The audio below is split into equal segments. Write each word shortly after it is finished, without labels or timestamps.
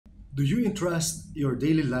Do you entrust your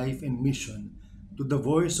daily life and mission to the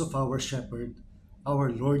voice of our Shepherd, our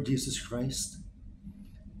Lord Jesus Christ?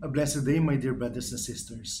 A blessed day, my dear brothers and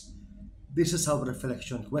sisters. This is our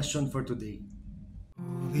reflection question for today.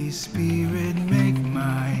 Holy Spirit, make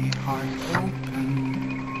my heart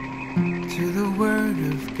open to the Word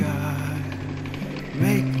of God.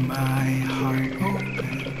 Make my heart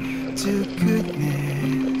open to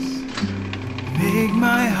goodness. Make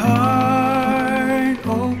my heart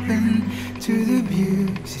open to the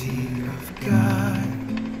beauty of God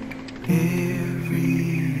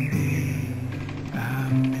every day.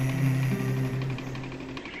 Amen.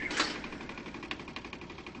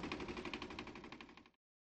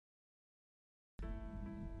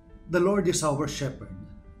 The Lord is our shepherd.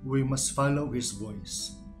 We must follow his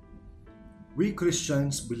voice. We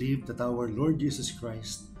Christians believe that our Lord Jesus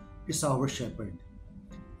Christ is our shepherd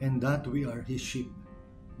and that we are his sheep,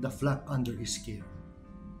 the flock under his care.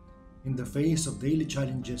 In the face of daily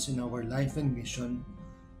challenges in our life and mission,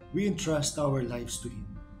 we entrust our lives to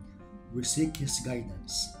him. We seek his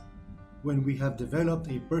guidance. When we have developed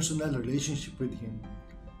a personal relationship with him,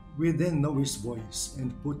 we then know his voice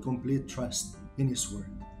and put complete trust in his word.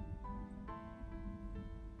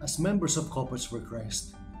 As members of Couples for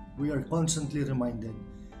Christ, we are constantly reminded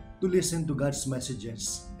to listen to God's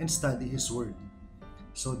messages and study his word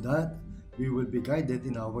so that we will be guided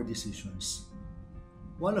in our decisions.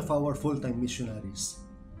 One of our full-time missionaries,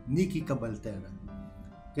 Nikki Cabaltera,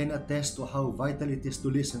 can attest to how vital it is to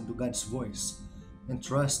listen to God's voice and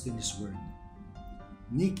trust in his word.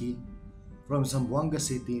 Nikki, from Zamboanga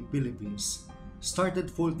City, Philippines,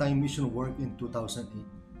 started full-time mission work in 2008.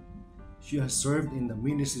 She has served in the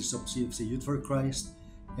ministries of CFC Youth for Christ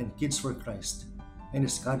and Kids for Christ and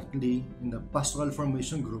is currently in the Pastoral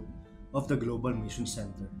Formation Group of the Global Mission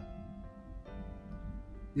Center.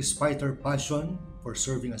 Despite her passion for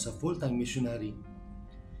serving as a full-time missionary,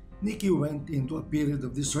 Nikki went into a period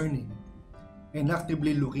of discerning and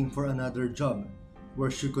actively looking for another job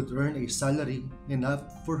where she could earn a salary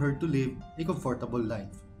enough for her to live a comfortable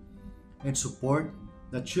life and support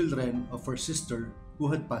the children of her sister who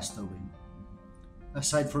had passed away.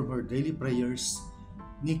 Aside from her daily prayers,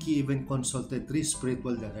 Nikki even consulted 3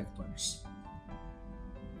 spiritual directors.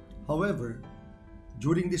 However,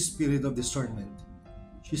 during this period of discernment,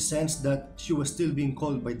 she sensed that she was still being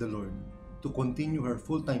called by the Lord to continue her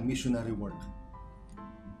full-time missionary work.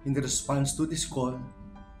 In response to this call,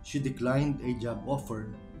 she declined a job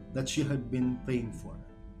offer that she had been praying for.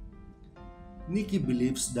 Nikki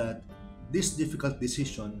believes that this difficult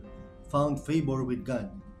decision found favor with God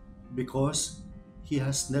because he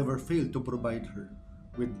has never failed to provide her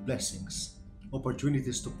with blessings,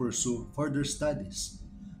 opportunities to pursue further studies,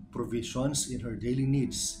 provisions in her daily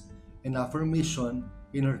needs, and affirmation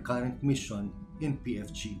in her current mission in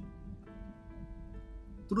PFG.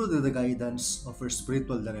 Through the guidance of her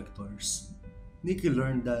spiritual directors, Nikki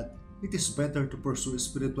learned that it is better to pursue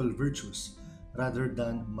spiritual virtues rather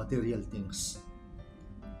than material things.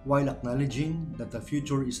 While acknowledging that the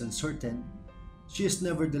future is uncertain, she is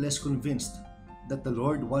nevertheless convinced that the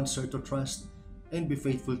Lord wants her to trust and be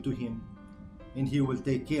faithful to him, and he will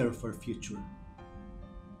take care of her future.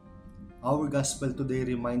 Our gospel today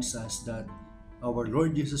reminds us that our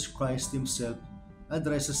Lord Jesus Christ himself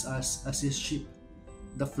addresses us as his sheep,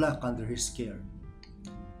 the flock under his care.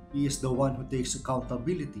 He is the one who takes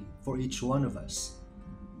accountability for each one of us,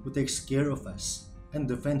 who takes care of us and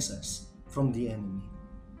defends us from the enemy.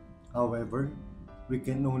 However, we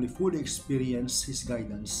can only fully experience his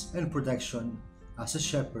guidance and protection as a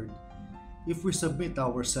shepherd if we submit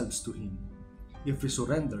ourselves to him, if we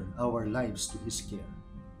surrender our lives to his care.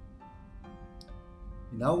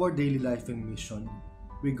 In our daily life and mission,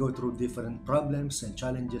 we go through different problems and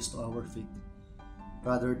challenges to our faith.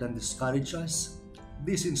 Rather than discourage us,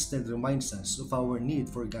 this instead reminds us of our need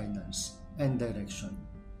for guidance and direction.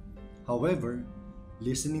 However,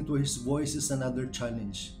 listening to his voice is another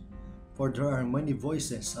challenge, for there are many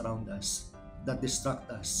voices around us that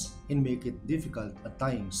distract us and make it difficult at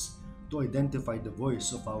times to identify the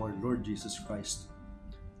voice of our Lord Jesus Christ.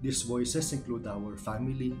 These voices include our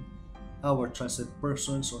family, our trusted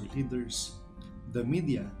persons or leaders, the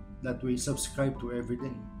media that we subscribe to every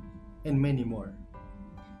day, and many more.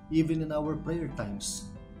 Even in our prayer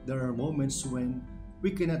times, there are moments when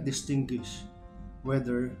we cannot distinguish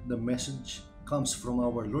whether the message comes from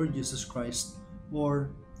our Lord Jesus Christ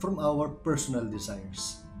or from our personal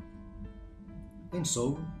desires. And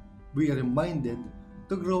so, we are reminded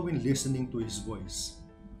to grow in listening to his voice.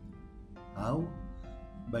 How?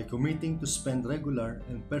 By committing to spend regular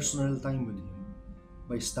and personal time with him,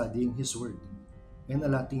 by studying his word, and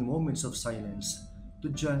allotting moments of silence to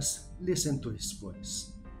just listen to His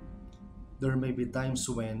voice. There may be times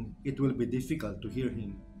when it will be difficult to hear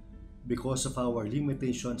Him because of our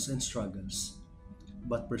limitations and struggles,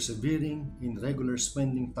 but persevering in regular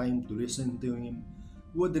spending time to listen to Him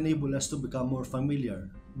would enable us to become more familiar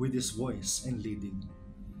with His voice and leading.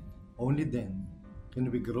 Only then can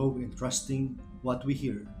we grow in trusting what we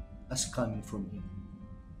hear as coming from Him.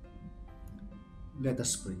 Let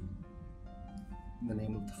us pray. In the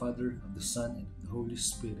name of the Father, of the Son, and of the Holy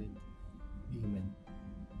Spirit. Amen.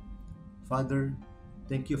 Father,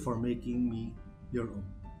 thank you for making me your own,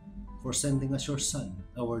 for sending us your Son,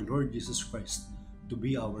 our Lord Jesus Christ, to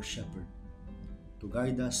be our shepherd, to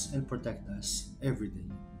guide us and protect us every day.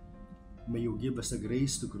 May you give us the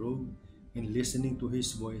grace to grow in listening to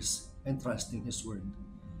His voice and trusting His word,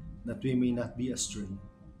 that we may not be astray,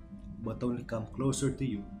 but only come closer to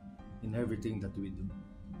you in everything that we do.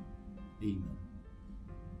 Amen.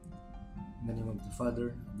 In the name of the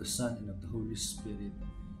Father, of the Son, and of the Holy Spirit.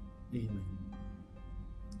 Amen.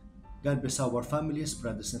 God bless our families,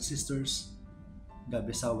 brothers and sisters. God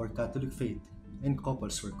bless our Catholic faith and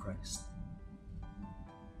couples for Christ.